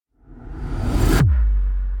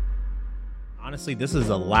Honestly, this is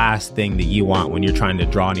the last thing that you want when you're trying to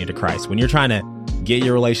draw near to Christ. When you're trying to get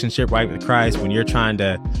your relationship right with Christ, when you're trying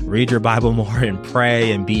to read your Bible more and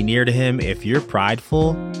pray and be near to him, if you're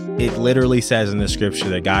prideful, it literally says in the scripture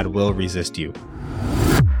that God will resist you.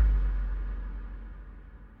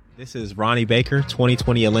 This is Ronnie Baker,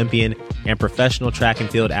 2020 Olympian and professional track and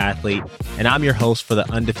field athlete, and I'm your host for the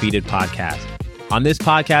Undefeated podcast. On this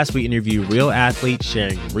podcast, we interview real athletes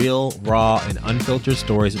sharing real, raw, and unfiltered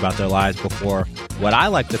stories about their lives before what I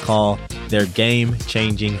like to call their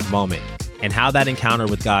game-changing moment, and how that encounter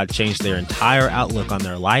with God changed their entire outlook on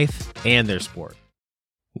their life and their sport.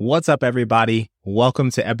 What's up, everybody?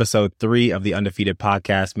 Welcome to episode 3 of the Undefeated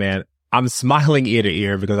podcast, man. I'm smiling ear to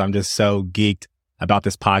ear because I'm just so geeked about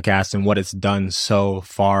this podcast and what it's done so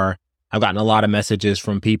far. I've gotten a lot of messages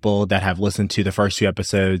from people that have listened to the first 2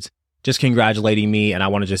 episodes just congratulating me. And I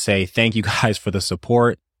want to just say thank you guys for the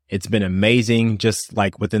support. It's been amazing. Just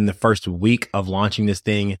like within the first week of launching this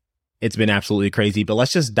thing, it's been absolutely crazy. But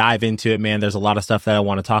let's just dive into it, man. There's a lot of stuff that I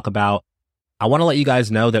want to talk about. I want to let you guys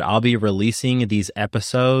know that I'll be releasing these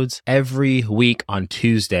episodes every week on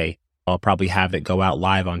Tuesday. I'll probably have it go out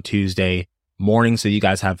live on Tuesday morning, so you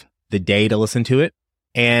guys have the day to listen to it.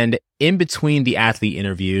 And in between the athlete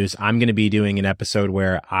interviews, I'm going to be doing an episode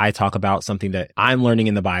where I talk about something that I'm learning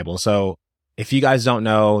in the Bible. So if you guys don't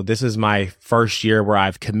know, this is my first year where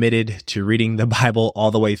I've committed to reading the Bible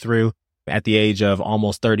all the way through. At the age of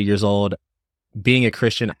almost 30 years old, being a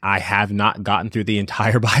Christian, I have not gotten through the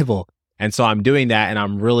entire Bible. And so I'm doing that, and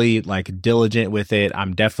I'm really diligent with it.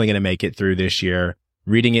 I'm definitely going to make it through this year,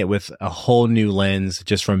 reading it with a whole new lens,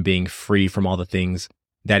 just from being free from all the things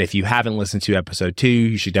that if you haven't listened to episode 2,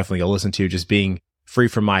 you should definitely go listen to, just being free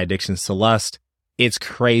from my addictions to lust. It's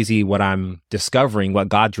crazy what I'm discovering, what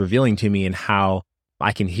God's revealing to me, and how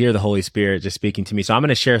I can hear the Holy Spirit just speaking to me. So I'm going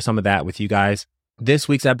to share some of that with you guys. This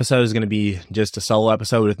week's episode is going to be just a solo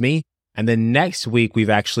episode with me. And then next week, we've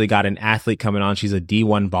actually got an athlete coming on. She's a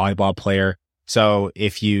D1 volleyball player. So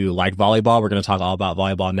if you like volleyball, we're going to talk all about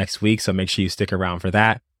volleyball next week. So make sure you stick around for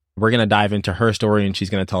that. We're going to dive into her story, and she's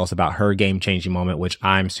going to tell us about her game-changing moment, which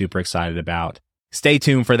I'm super excited about. Stay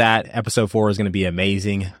tuned for that. Episode 4 is going to be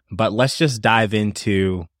amazing. But let's just dive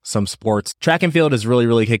into some sports. Track and field is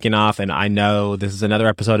really kicking off, and I know this is another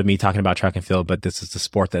episode of me talking about track and field, but this is the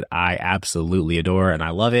sport that I absolutely adore, and I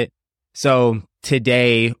love it. So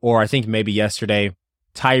today, or I think maybe yesterday,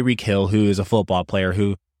 Tyreek Hill, who is a football player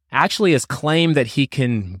who actually has claimed that he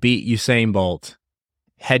can beat Usain Bolt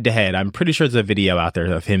head to head. I'm pretty sure there's a video out there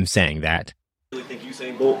of him saying that. You really think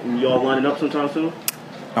Usain Bolt and y'all lining up sometime soon?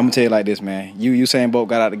 I'm gonna tell you like this, man. Usain Bolt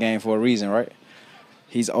got out the game for a reason, right?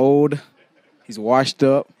 He's old, he's washed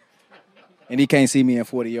up, and he can't see me in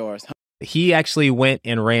 40 yards. He actually went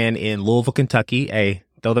and ran in Louisville, Kentucky. Hey,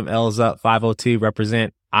 throw them L's up, 502,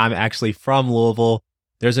 represent. I'm actually from Louisville.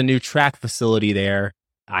 There's a new track facility there.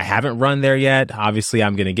 I haven't run there yet. Obviously,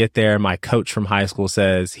 I'm going to get there. My coach from high school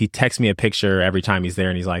says, he texts me a picture every time he's there,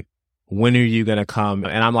 and he's like, when are you going to come?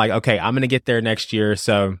 And I'm like, okay, I'm going to get there next year.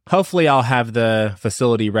 So hopefully I'll have the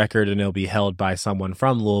facility record and it'll be held by someone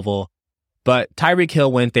from Louisville. But Tyreek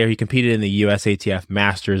Hill went there. He competed in the USATF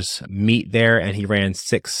Masters meet there, and he ran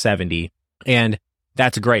 670. And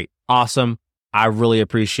that's great. Awesome. I really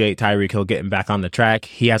appreciate Tyreek Hill getting back on the track.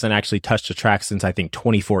 He hasn't actually touched the track since I think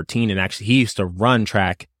 2014. And actually, he used to run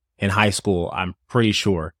track in high school, I'm pretty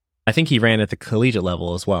sure. I think he ran at the collegiate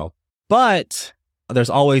level as well. But there's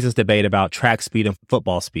always this debate about track speed and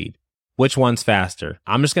football speed. Which one's faster?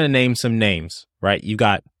 I'm just going to name some names, right? You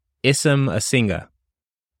got Issam Asinga,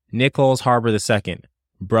 Nichols Harbor II,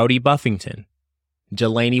 Brody Buffington,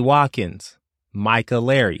 Jelani Watkins, Micah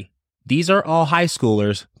Larry. These are all high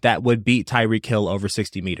schoolers that would beat Tyreek Hill over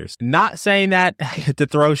 60 meters. Not saying that to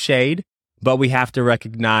throw shade, but we have to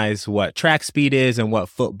recognize what track speed is and what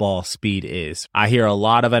football speed is. I hear a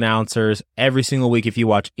lot of announcers every single week. If you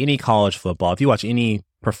watch any college football, if you watch any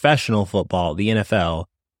professional football, the NFL,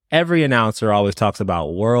 every announcer always talks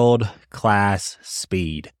about world-class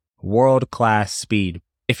speed. World-class speed.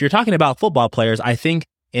 If you're talking about football players, I think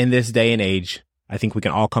in this day and age, I think we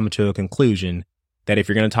can all come to a conclusion that if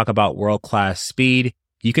you're going to talk about world-class speed,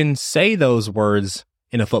 you can say those words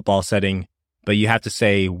in a football setting, but you have to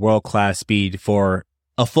say world-class speed for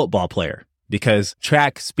a football player, because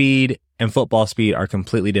track speed and football speed are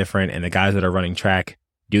completely different. And the guys that are running track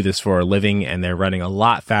do this for a living, and they're running a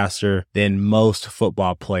lot faster than most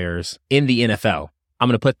football players in the NFL. I'm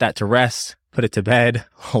going to put that to rest, put it to bed.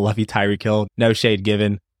 I love you, Tyreek Hill. No shade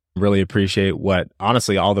given. Really appreciate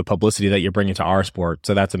honestly, all the publicity that you're bringing to our sport.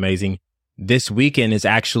 So that's amazing. This weekend is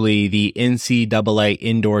actually the NCAA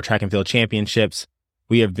Indoor Track and Field Championships,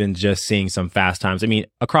 we have been just seeing some fast times. I mean,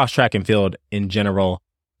 across track and field in general,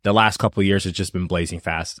 the last couple of years has just been blazing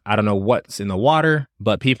fast. I don't know what's in the water,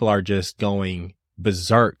 but people are just going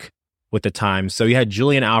berserk with the times. So you had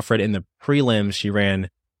Julian Alfred in the prelims. She ran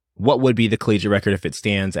what would be the collegiate record if it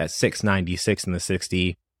stands at 6:96 in the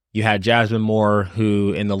 60. You had Jasmine Moore,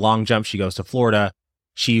 who in the long jump, she goes to Florida.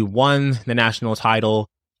 She won the national title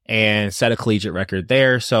and set a collegiate record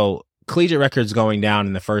there. So collegiate records going down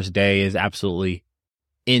in the first day is absolutely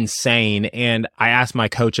insane. And I asked my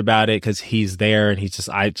coach about it because he's there, and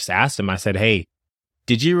I just asked him, I said, hey,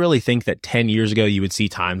 did you really think that 10 years ago you would see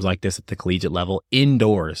times like this at the collegiate level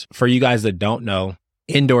indoors? For you guys that don't know,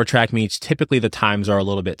 indoor track meets, typically the times are a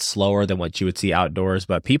little bit slower than what you would see outdoors,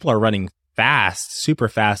 but people are running fast, super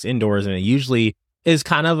fast indoors, and it usually is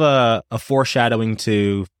kind of a foreshadowing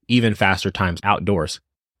to even faster times outdoors.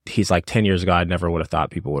 He's like, 10 years ago, I never would have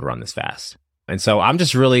thought people would run this fast. And so I'm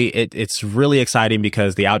just really, it's really exciting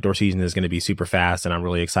because the outdoor season is going to be super fast, and I'm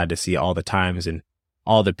really excited to see all the times and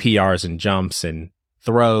all the PRs and jumps and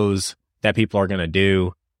throws that people are going to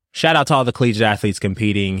do. Shout out to all the collegiate athletes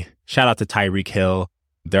competing. Shout out to Tyreek Hill.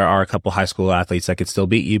 There are a couple high school athletes that could still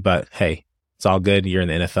beat you, but hey, it's all good. You're in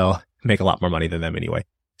the NFL. Make a lot more money than them anyway.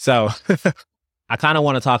 So I kind of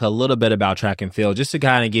want to talk a little bit about track and field just to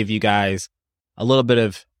kind of give you guys a little bit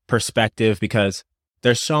of perspective, because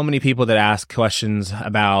there's so many people that ask questions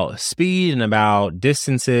about speed and about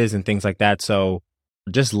distances and things like that. So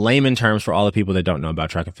just layman terms for all the people that don't know about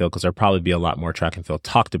track and field, because there'll probably be a lot more track and field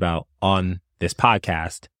talked about on this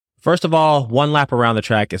podcast. First of all, one lap around the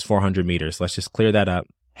track is 400 meters. Let's just clear that up.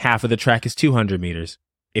 Half of the track is 200 meters.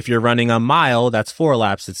 If you're running a mile, that's 4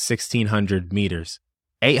 laps. It's 1,600 meters.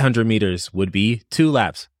 800 meters would be 2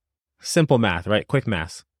 laps. Simple math, right? Quick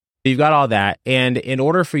math. You've got all that. And in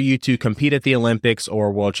order for you to compete at the Olympics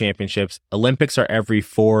or World Championships, Olympics are every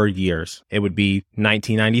 4 years. It would be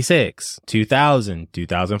 1996, 2000,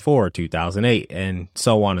 2004, 2008, and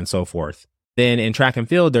so on and so forth. Then in track and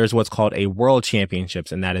field, there's what's called a World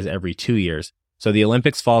Championships, and that is every 2 years. So the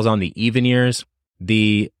Olympics falls on the even years.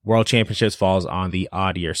 The World Championships falls on the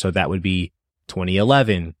odd year. So that would be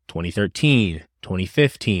 2011, 2013,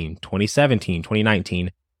 2015, 2017,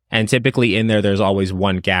 2019. And typically in there's always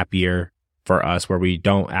one gap year for us where we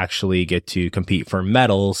don't actually get to compete for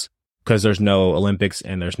medals because there's no Olympics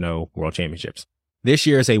and there's no World Championships. This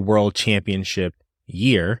year is a World Championship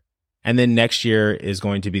year. And then next year is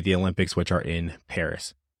going to be the Olympics, which are in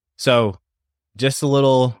Paris. So just a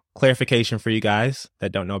little clarification for you guys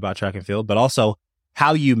that don't know about track and field, but also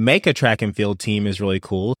how you make a track and field team is really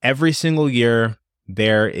cool. Every single year,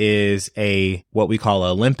 there is what we call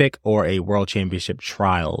an Olympic or a World Championship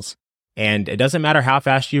trials. And it doesn't matter how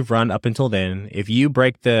fast you've run up until then. If you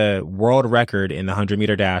break the world record in the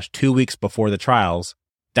 100-meter dash 2 weeks before the trials,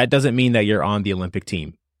 that doesn't mean that you're on the Olympic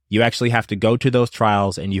team. You actually have to go to those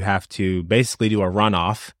trials and you have to basically do a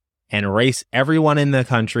runoff and race everyone in the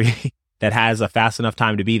country that has a fast enough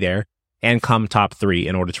time to be there and come top 3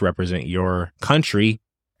 in order to represent your country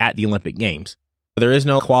at the Olympic Games. There is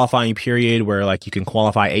no qualifying period where like you can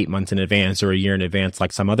qualify 8 months in advance or a year in advance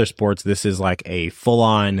like some other sports. This is like a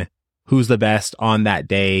full-on who's the best on that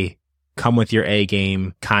day, come with your A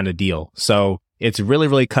game kind of deal. So it's really,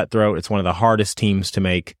 really cutthroat. It's one of the hardest teams to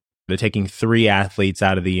make. They're taking 3 athletes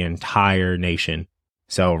out of the entire nation.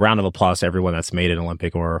 So round of applause to everyone that's made an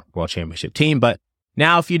Olympic or World Championship team. But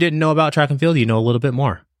now if you didn't know about track and field, you know a little bit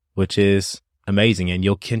more, which is amazing. And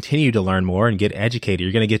you'll continue to learn more and get educated.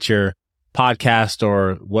 You're going to get your podcast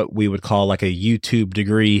or what we would call like a YouTube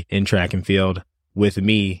degree in track and field with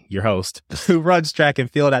me, your host, who runs track and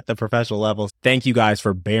field at the professional level. Thank you guys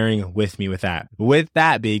for bearing with me with that. With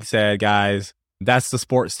that being said, guys, that's the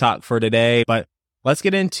sports talk for today. But let's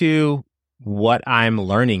get into what I'm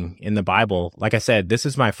learning in the Bible. Like I said, this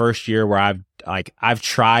is my first year where I've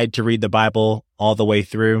tried to read the Bible all the way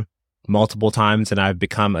through multiple times, and I've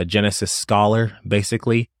become a Genesis scholar,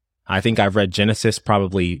 basically. I think I've read Genesis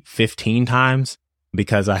probably 15 times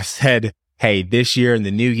because I said, hey, this year in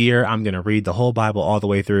the new year, I'm going to read the whole Bible all the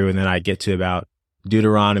way through. And then I get to about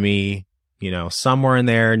Deuteronomy, somewhere in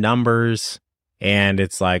there, Numbers. And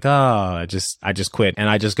it's like, oh, I just quit. And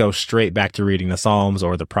I just go straight back to reading the Psalms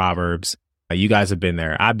or the Proverbs. You guys have been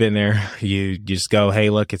there. I've been there. You just go, hey,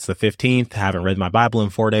 look, it's the 15th. I haven't read my Bible in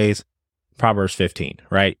 4 days. Proverbs 15,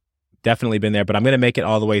 right? Definitely been there, but I'm going to make it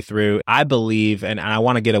all the way through. I believe, and I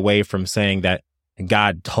want to get away from saying that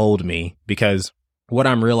God told me, because what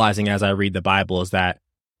I'm realizing as I read the Bible is that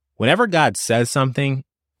whenever God says something,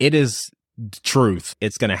 it is truth.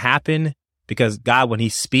 It's going to happen because God, when he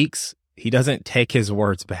speaks, he doesn't take his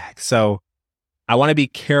words back. So I want to be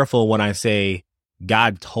careful when I say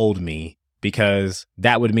God told me, because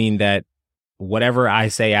that would mean that whatever I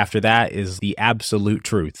say after that is the absolute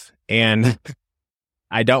truth. And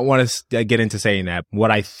I don't want to get into saying that.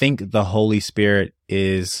 What I think the Holy Spirit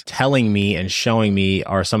is telling me and showing me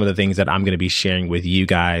are some of the things that I'm going to be sharing with you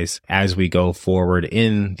guys as we go forward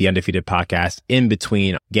in the Undefeated podcast, in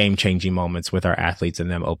between game-changing moments with our athletes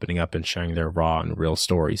and them opening up and sharing their raw and real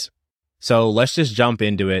stories. So let's just jump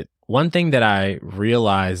into it. One thing that I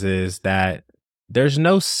realize is that there's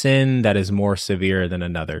no sin that is more severe than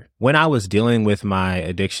another. When I was dealing with my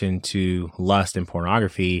addiction to lust and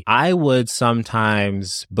pornography, I would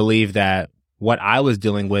sometimes believe that what I was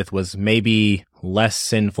dealing with was maybe less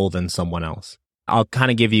sinful than someone else. I'll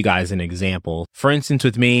kind of give you guys an example. For instance,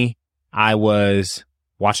 with me, I was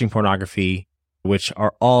watching pornography, which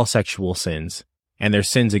are all sexual sins, and they're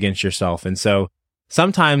sins against yourself. And so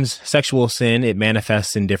sometimes sexual sin, it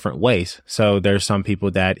manifests in different ways. So there's some people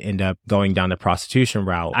that end up going down the prostitution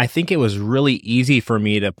route. I think it was really easy for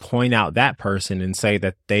me to point out that person and say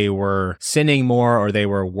that they were sinning more or they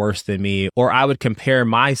were worse than me. Or I would compare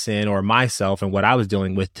my sin or myself and what I was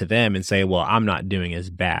dealing with to them and say, well, I'm not doing as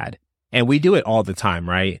bad. And we do it all the time,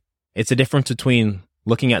 right? It's a difference between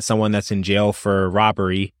looking at someone that's in jail for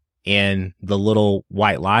robbery and the little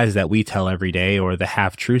white lies that we tell every day or the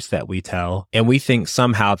half-truths that we tell. And we think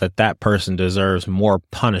somehow that that person deserves more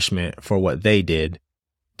punishment for what they did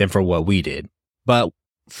than for what we did. But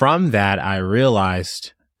from that, I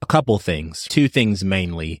realized a couple things, two things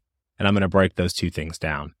mainly, and I'm going to break those two things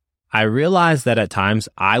down. I realized that at times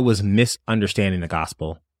I was misunderstanding the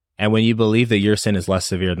gospel. And when you believe that your sin is less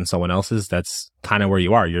severe than someone else's, that's kind of where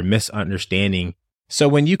you are. You're misunderstanding. So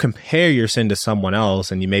when you compare your sin to someone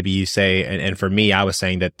else and you say, and for me, I was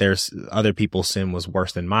saying that there's other people's sin was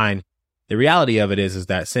worse than mine. The reality of it is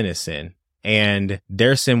that sin is sin, and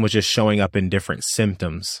their sin was just showing up in different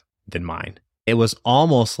symptoms than mine. It was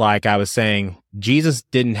almost like I was saying, Jesus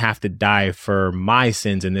didn't have to die for my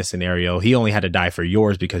sins in this scenario. He only had to die for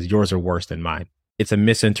yours because yours are worse than mine. It's a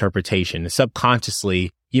misinterpretation.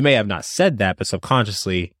 Subconsciously, you may have not said that, but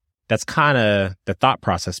subconsciously, that's kind of the thought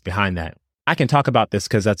process behind that. I can talk about this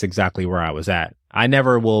because that's exactly where I was at. I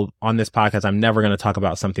never will, on this podcast, I'm never going to talk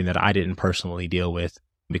about something that I didn't personally deal with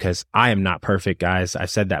because I am not perfect, guys. I've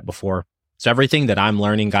said that before. So everything that I'm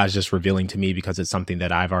learning, God's just revealing to me because it's something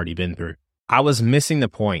that I've already been through. I was missing the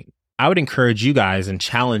point. I would encourage you guys and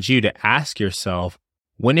challenge you to ask yourself,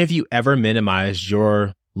 when have you ever minimized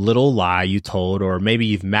your little lie you told, or maybe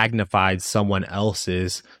you've magnified someone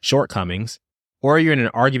else's shortcomings? Or you're in an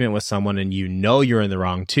argument with someone and you know you're in the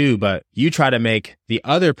wrong too, but you try to make the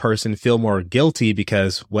other person feel more guilty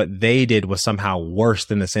because what they did was somehow worse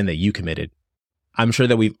than the sin that you committed. I'm sure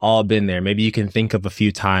that we've all been there. Maybe you can think of a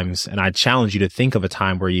few times, and I challenge you to think of a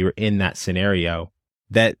time where you were in that scenario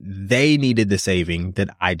that they needed the saving, that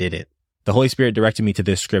I didn't. The Holy Spirit directed me to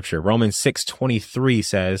this scripture. Romans 6:23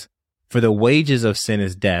 says, "For the wages of sin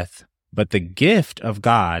is death, but the gift of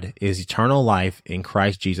God is eternal life in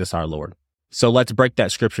Christ Jesus our Lord." So let's break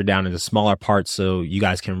that scripture down into smaller parts so you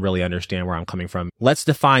guys can really understand where I'm coming from. Let's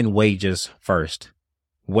define wages first.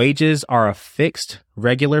 Wages are a fixed,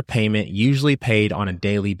 regular payment usually paid on a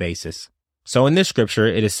daily basis. So in this scripture,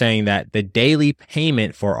 it is saying that the daily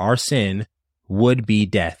payment for our sin would be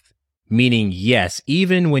death. Meaning, yes,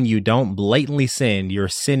 even when you don't blatantly sin, you're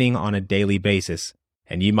sinning on a daily basis.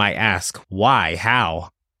 And you might ask, why? How?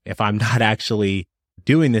 If I'm not actually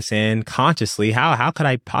doing this sin consciously, how could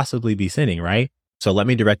I possibly be sinning, right? So let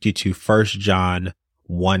me direct you to 1 John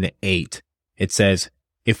 1:8. It says,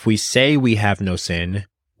 "If we say we have no sin,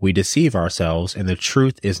 we deceive ourselves and the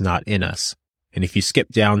truth is not in us." And if you skip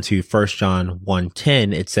down to 1 John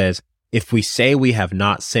 1:10, it says, "If we say we have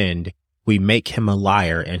not sinned, we make him a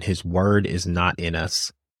liar and his word is not in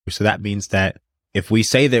us." So that means that if we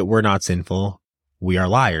say that we're not sinful, we are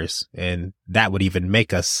liars. And that would even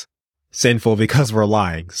make us sinful because we're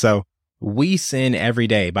lying. So we sin every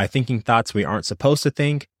day by thinking thoughts we aren't supposed to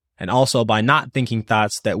think, and also by not thinking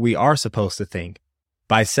thoughts that we are supposed to think,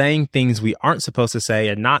 by saying things we aren't supposed to say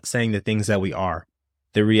and not saying the things that we are.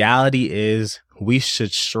 The reality is we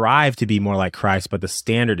should strive to be more like Christ, but the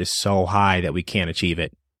standard is so high that we can't achieve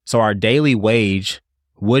it. So our daily wage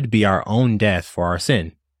would be our own death for our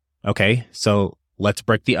sin. Okay, so let's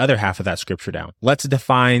break the other half of that scripture down. Let's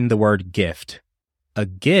define the word gift. A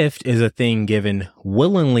gift is a thing given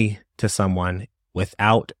willingly to someone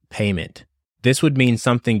without payment. This would mean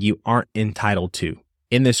something you aren't entitled to.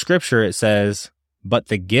 In the scripture, it says, "But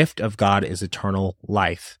the gift of God is eternal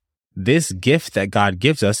life." This gift that God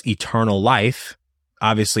gives us, eternal life,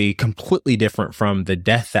 obviously completely different from the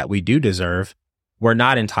death that we do deserve. We're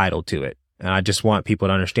not entitled to it. And I just want people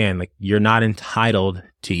to understand, like, you're not entitled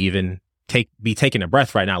to even be taking a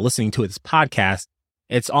breath right now, listening to this podcast,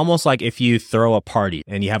 it's almost like if you throw a party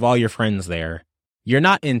and you have all your friends there, you're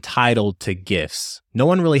not entitled to gifts. No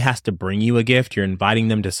one really has to bring you a gift. You're inviting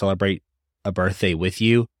them to celebrate a birthday with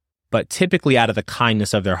you. But typically out of the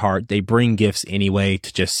kindness of their heart, they bring gifts anyway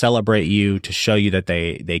to just celebrate you, to show you that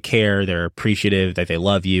they care, they're appreciative, that they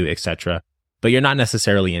love you, etc. But you're not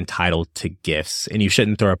necessarily entitled to gifts, and you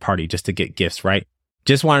shouldn't throw a party just to get gifts, right?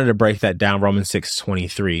 Just wanted to break that down. Romans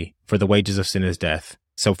 6:23, for the wages of sin is death.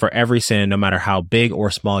 So for every sin, no matter how big or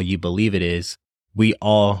small you believe it is, we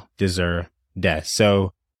all deserve death.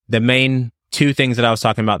 So the main two things that I was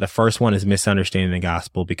talking about, the first one is misunderstanding the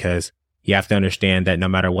gospel, because you have to understand that no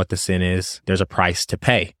matter what the sin is, there's a price to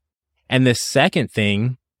pay. And the second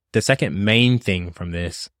main thing from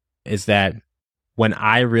this is that when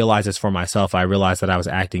I realized this for myself, I realized that I was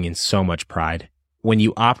acting in so much pride. When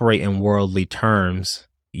you operate in worldly terms,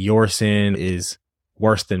 your sin is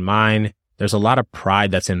worse than mine. There's a lot of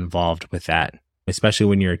pride that's involved with that, especially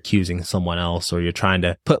when you're accusing someone else or you're trying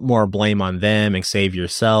to put more blame on them and save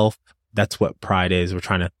yourself. That's what pride is. We're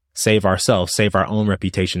trying to save ourselves, save our own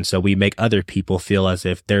reputation, so we make other people feel as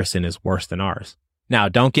if their sin is worse than ours. Now,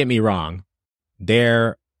 don't get me wrong.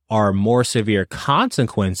 There are more severe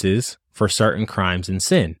consequences for certain crimes and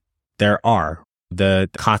sin. There are. The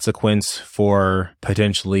consequence for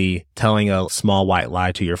potentially telling a small white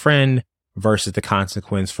lie to your friend versus the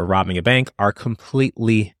consequence for robbing a bank are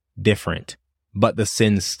completely different, but the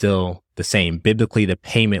sin's still the same. Biblically, the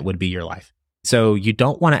payment would be your life. So you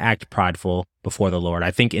don't want to act prideful before the Lord.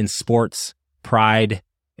 I think in sports, pride,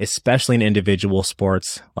 especially in individual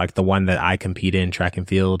sports like the one that I compete in, track and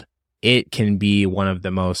field, it can be one of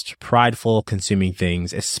the most prideful, consuming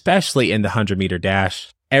things, especially in the 100-meter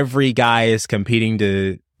dash. Every guy is competing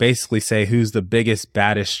to basically say who's the biggest,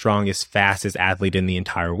 baddest, strongest, fastest athlete in the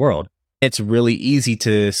entire world. It's really easy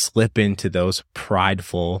to slip into those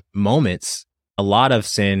prideful moments. A lot of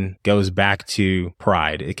sin goes back to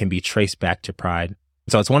pride. It can be traced back to pride.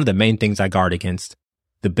 So it's one of the main things I guard against,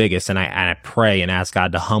 the biggest, and I pray and ask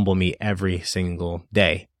God to humble me every single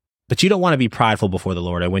day. But you don't want to be prideful before the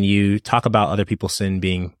Lord. And when you talk about other people's sin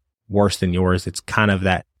being worse than yours, it's kind of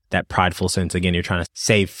that prideful sense. Again, you're trying to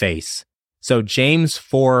save face. So James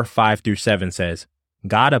 4:5-7 says,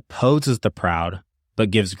 God opposes the proud,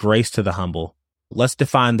 but gives grace to the humble. Let's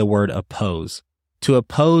define the word oppose. To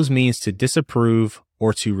oppose means to disapprove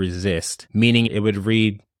or to resist, meaning it would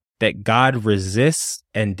read that God resists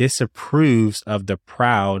and disapproves of the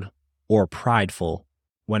proud or prideful.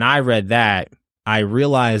 When I read that, I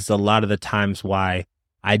realized a lot of the times why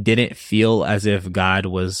I didn't feel as if God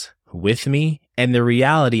was with me. And the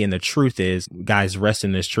reality and the truth is, guys, rest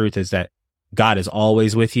in this truth, is that God is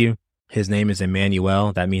always with you. His name is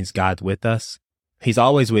Emmanuel. That means God's with us. He's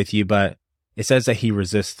always with you, but it says that he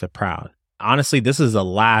resists the proud. Honestly, this is the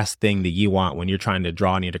last thing that you want when you're trying to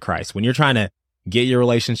draw near to Christ. When you're trying to get your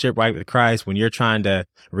relationship right with Christ, when you're trying to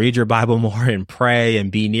read your Bible more and pray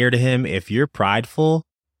and be near to him, if you're prideful,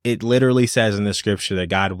 it literally says in the scripture that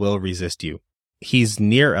God will resist you. He's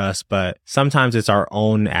near us, but sometimes it's our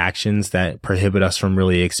own actions that prohibit us from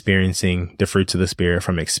really experiencing the fruits of the Spirit,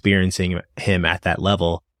 from experiencing him at that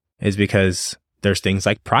level, is because there's things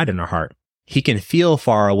like pride in our heart. He can feel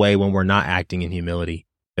far away when we're not acting in humility.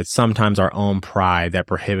 It's sometimes our own pride that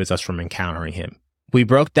prohibits us from encountering him. We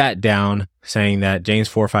broke that down saying that James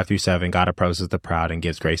 4:5-7, God opposes the proud and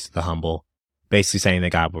gives grace to the humble, basically saying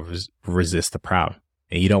that God will resist the proud,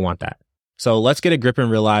 and you don't want that. So let's get a grip and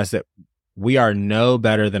realize that we are no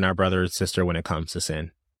better than our brother or sister when it comes to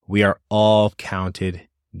sin. We are all counted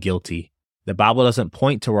guilty. The Bible doesn't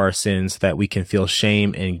point to our sins so that we can feel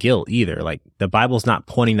shame and guilt either. Like, the Bible's not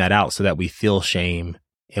pointing that out so that we feel shame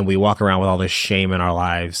and we walk around with all this shame in our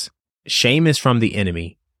lives. Shame is from the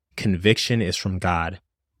enemy. Conviction is from God.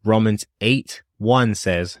 Romans 8:1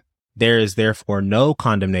 says, there is therefore no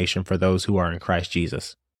condemnation for those who are in Christ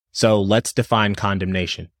Jesus. So let's define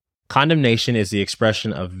condemnation. Condemnation is the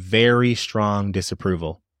expression of very strong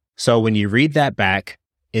disapproval. So when you read that back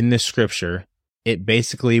in the scripture, it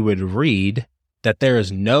basically would read that there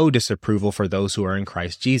is no disapproval for those who are in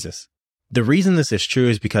Christ Jesus. The reason this is true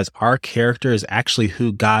is because our character is actually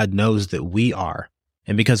who God knows that we are.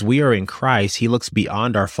 And because we are in Christ, he looks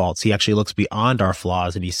beyond our faults. He actually looks beyond our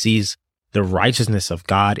flaws, and he sees the righteousness of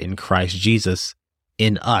God in Christ Jesus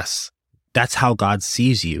in us. That's how God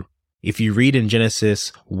sees you. If you read in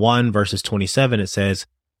Genesis 1:27, it says,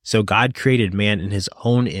 so God created man in his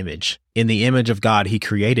own image. In the image of God, he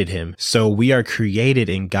created him. So we are created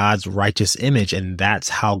in God's righteous image, and that's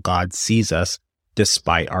how God sees us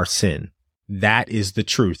despite our sin. That is the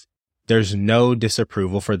truth. There's no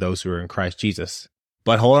disapproval for those who are in Christ Jesus.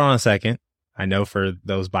 But hold on a second. I know for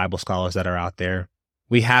those Bible scholars that are out there,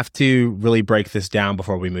 we have to really break this down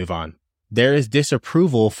before we move on. There is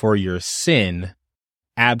disapproval for your sin.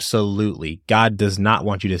 Absolutely. God does not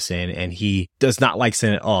want you to sin, and he does not like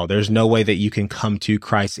sin at all. There's no way that you can come to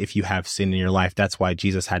Christ if you have sin in your life. That's why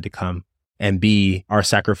Jesus had to come and be our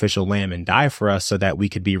sacrificial lamb and die for us so that we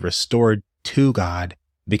could be restored to God,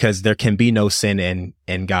 because there can be no sin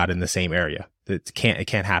and God in the same area. It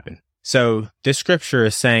can't happen. So this scripture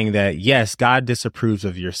is saying that, yes, God disapproves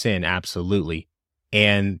of your sin. Absolutely.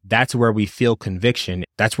 And that's where we feel conviction.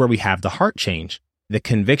 That's where we have the heart change. The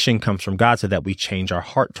conviction comes from God so that we change our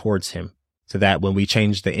heart towards him, so that when we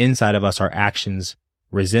change the inside of us, our actions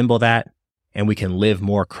resemble that and we can live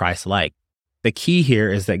more Christ-like. The key here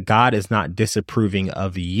is that God is not disapproving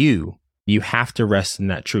of you. You have to rest in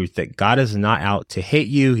that truth that God is not out to hate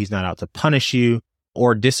you. He's not out to punish you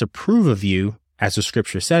or disapprove of you, as the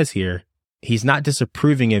scripture says here. He's not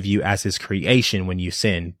disapproving of you as his creation when you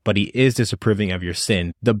sin, but he is disapproving of your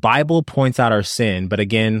sin. The Bible points out our sin, but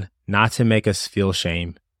again, not to make us feel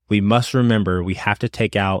shame. We must remember we have to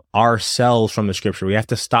take out ourselves from the scripture. We have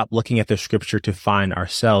to stop looking at the scripture to find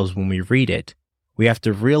ourselves when we read it. We have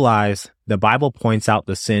to realize the Bible points out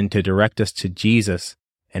the sin to direct us to Jesus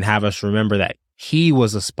and have us remember that he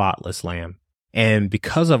was a spotless lamb. And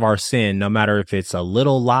because of our sin, no matter if it's a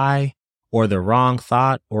little lie or the wrong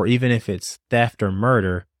thought, or even if it's theft or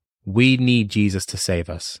murder, we need Jesus to save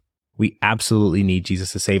us. We absolutely need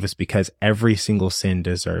Jesus to save us because every single sin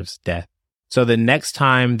deserves death. So the next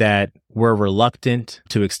time that we're reluctant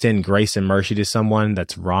to extend grace and mercy to someone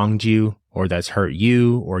that's wronged you or that's hurt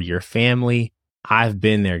you or your family, I've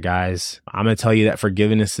been there, guys. I'm going to tell you that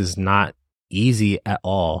forgiveness is not easy at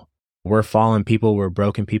all. We're fallen people. We're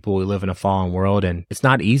broken people. We live in a fallen world, and it's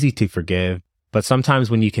not easy to forgive. But sometimes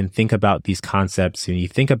when you can think about these concepts and you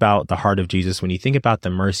think about the heart of Jesus, when you think about the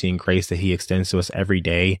mercy and grace that he extends to us every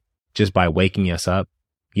day, just by waking us up.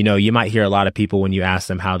 You know, you might hear a lot of people when you ask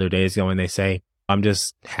them how their day is going, they say, I'm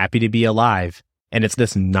just happy to be alive. And it's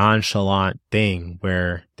this nonchalant thing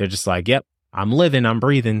where they're just like, yep, I'm living, I'm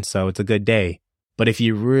breathing, so it's a good day. But if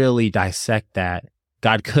you really dissect that,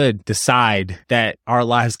 God could decide that our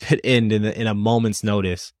lives could end in a moment's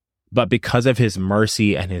notice. But because of his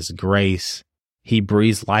mercy and his grace, he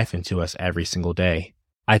breathes life into us every single day.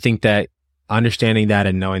 I think that understanding that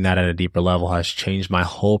and knowing that at a deeper level has changed my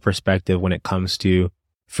whole perspective when it comes to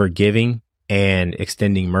forgiving and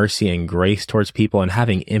extending mercy and grace towards people and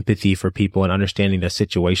having empathy for people and understanding the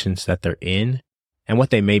situations that they're in and what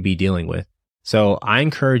they may be dealing with. So I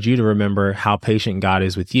encourage you to remember how patient God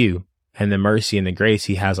is with you and the mercy and the grace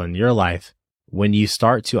he has on your life. When you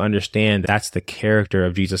start to understand that's the character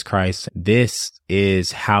of Jesus Christ, this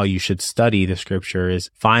is how you should study the scripture, is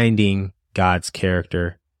finding God's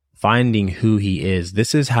character, finding who he is.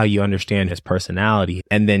 This is how you understand his personality,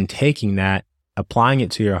 and then taking that, applying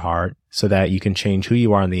it to your heart so that you can change who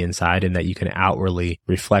you are on the inside and that you can outwardly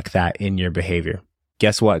reflect that in your behavior.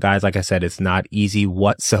 Guess what, guys? Like I said, it's not easy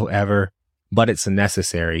whatsoever, but it's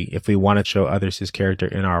necessary if we want to show others his character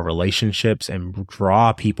in our relationships and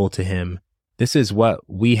draw people to him. This is what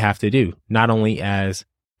we have to do, not only as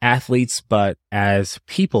athletes, but as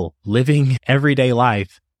people living everyday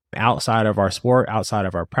life outside of our sport, outside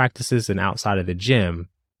of our practices, and outside of the gym.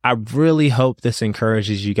 I really hope this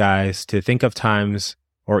encourages you guys to think of times,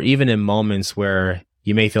 or even in moments where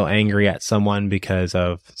you may feel angry at someone because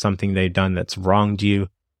of something they've done that's wronged you.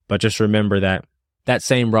 But just remember that that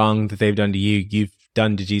same wrong that they've done to you, you've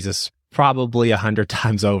done to Jesus probably 100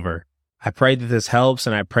 times over. I pray that this helps,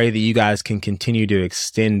 and I pray that you guys can continue to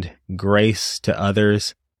extend grace to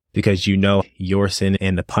others because you know your sin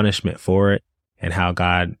and the punishment for it and how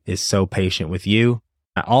God is so patient with you.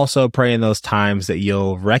 I also pray in those times that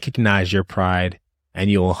you'll recognize your pride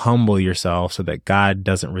and you'll humble yourself so that God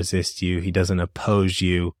doesn't resist you. He doesn't oppose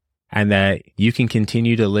you, and that you can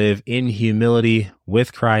continue to live in humility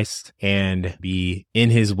with Christ and be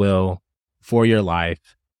in his will for your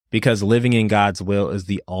life, because living in God's will is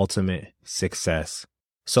the ultimate success.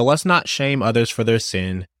 So let's not shame others for their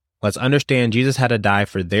sin. Let's understand Jesus had to die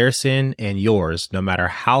for their sin and yours, no matter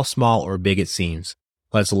how small or big it seems.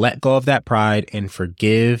 Let's let go of that pride and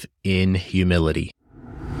forgive in humility.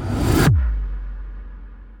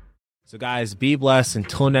 So guys, be blessed.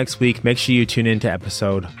 Until next week, make sure you tune in to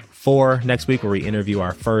episode 4 next week, where we interview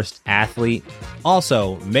our first athlete.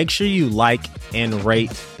 Also, make sure you like and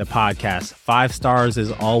rate the podcast. 5 stars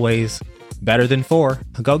is always better than 4.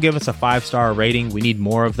 Go give us a 5-star rating. We need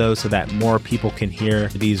more of those so that more people can hear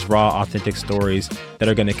these raw, authentic stories that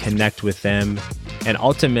are going to connect with them. And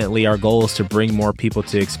ultimately, our goal is to bring more people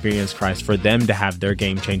to experience Christ, for them to have their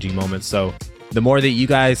game-changing moments. So The more that you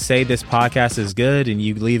guys say this podcast is good and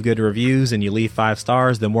you leave good reviews and you leave 5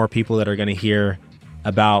 stars, the more people that are going to hear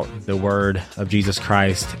about the word of Jesus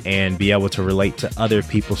Christ and be able to relate to other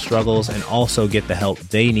people's struggles and also get the help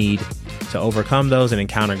they need to overcome those and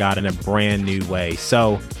encounter God in a brand new way.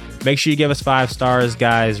 So make sure you give us 5 stars,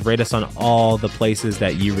 guys. Rate us on all the places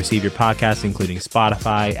that you receive your podcasts, including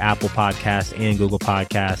Spotify, Apple Podcasts, and Google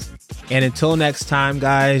Podcasts. And until next time,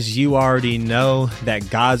 guys, you already know that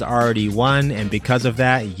God's already won, and because of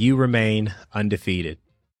that, you remain undefeated.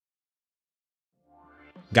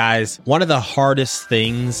 Guys, one of the hardest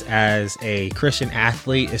things as a Christian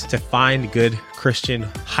athlete is to find good Christian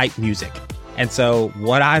hype music. And so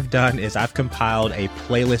what I've done is I've compiled a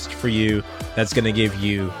playlist for you that's going to give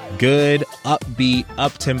you good, upbeat,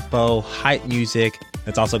 up-tempo hype music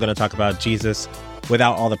that's also going to talk about Jesus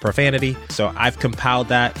without all the profanity. So I've compiled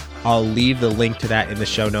that. I'll leave the link to that in the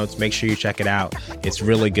show notes. Make sure you check it out. It's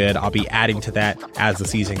really good. I'll be adding to that as the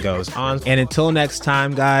season goes on. And until next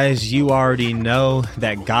time, guys, you already know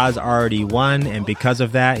that God's already won. And because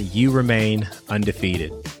of that, you remain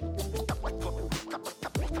undefeated.